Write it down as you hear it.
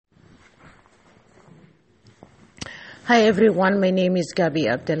Hi everyone, my name is Gabi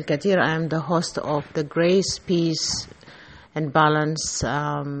Abdelkadir. I am the host of the Grace, Peace and Balance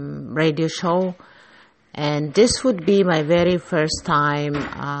radio show. And this would be my very first time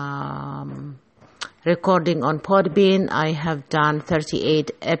recording on Podbean. I have done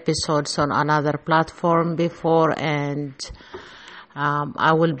 38 episodes on another platform before, and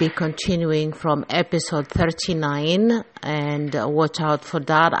I will be continuing from episode 39, and watch out for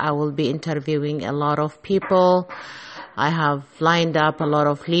that. I will be interviewing a lot of people. I have lined up a lot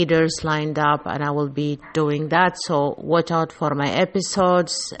of leaders lined up, and I will be doing that. So watch out for my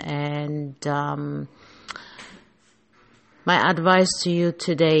episodes. And my advice to you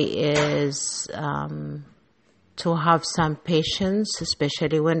today is to have some patience,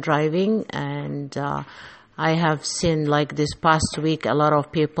 especially when driving. And I have seen, like this past week, a lot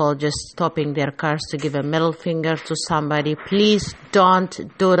of people just stopping their cars to give a middle finger to somebody. Please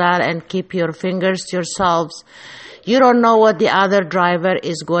don't do that, and keep your fingers to yourselves. You don't know what the other driver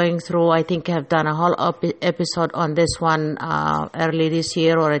is going through. I think I have done a whole episode on this one early this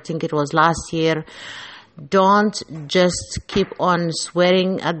year, or I think it was last year. Don't just keep on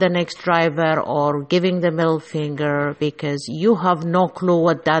swearing at the next driver or giving the middle finger, because you have no clue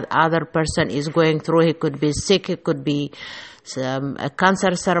what that other person is going through. He could be sick, he could be a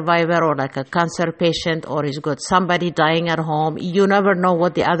cancer survivor, or like a cancer patient, or he's got somebody dying at home. You never know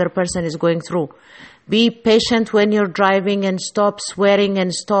what the other person is going through. Be patient when you're driving, and stop swearing,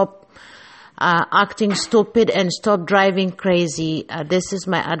 and stop acting stupid, and stop driving crazy. This is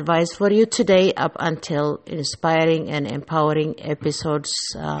my advice for you today, up until inspiring and empowering episodes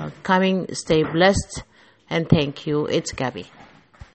coming. Stay blessed, and thank you. It's Gabi.